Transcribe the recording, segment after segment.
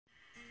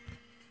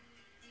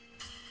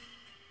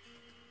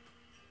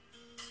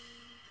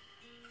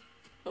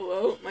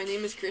my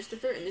name is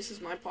Christopher, and this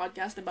is my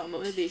podcast about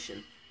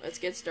motivation. Let's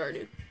get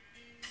started.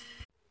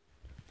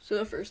 So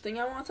the first thing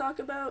I want to talk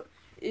about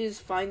is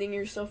finding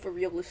yourself a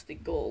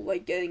realistic goal,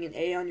 like getting an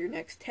A on your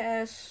next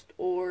test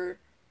or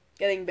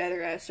getting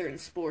better at a certain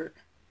sport.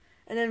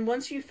 And then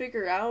once you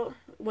figure out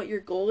what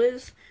your goal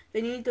is,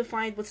 then you need to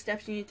find what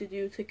steps you need to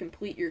do to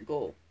complete your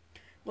goal.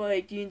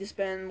 Like, do you need to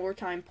spend more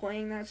time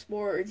playing that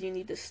sport, or do you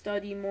need to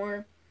study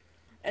more?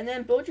 And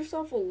then build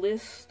yourself a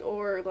list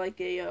or like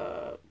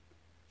a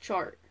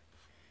chart,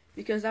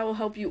 because that will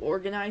help you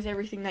organize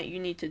everything that you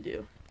need to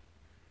do.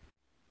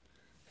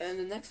 And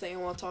the next thing I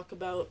want to talk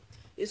about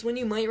is when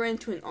you might run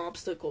into an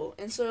obstacle.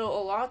 And so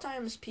a lot of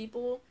times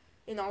people,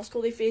 an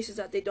obstacle they face is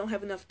that they don't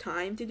have enough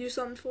time to do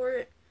something for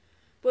it.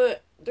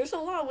 But there's a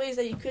lot of ways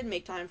that you could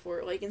make time for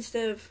it. Like,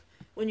 instead of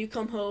when you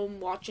come home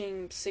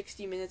watching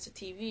 60 minutes of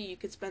TV, you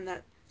could spend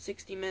that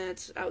 60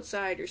 minutes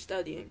outside or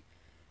studying.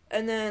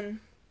 And then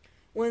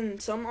when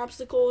some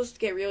obstacles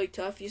get really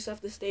tough, you just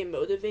have to stay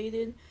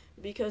motivated,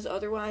 because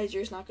otherwise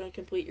you're just not going to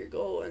complete your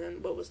goal, and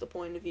then what was the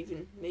point of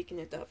even making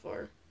it that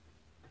far?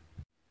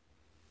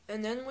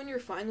 And then when you're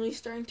finally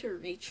starting to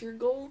reach your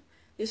goal,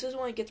 this is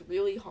when it gets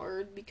really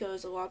hard,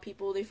 because a lot of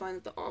people, they find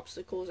that the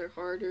obstacles are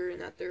harder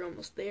and that they're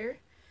almost there.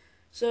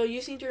 So you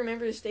just need to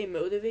remember to stay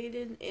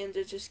motivated and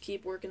to just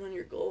keep working on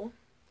your goal,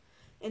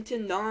 and to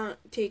not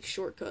take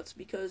shortcuts,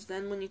 because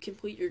then when you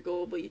complete your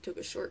goal but you took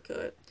a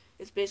shortcut,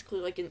 it's basically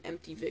like an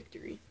empty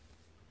victory.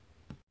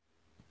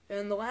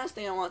 And the last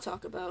thing I want to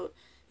talk about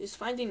is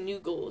finding new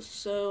goals.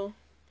 So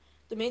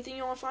the main thing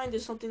you want to find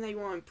is something that you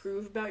want to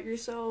improve about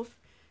yourself,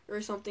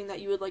 or something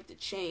that you would like to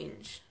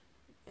change.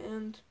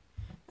 And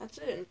that's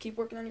it, and keep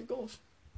working on your goals.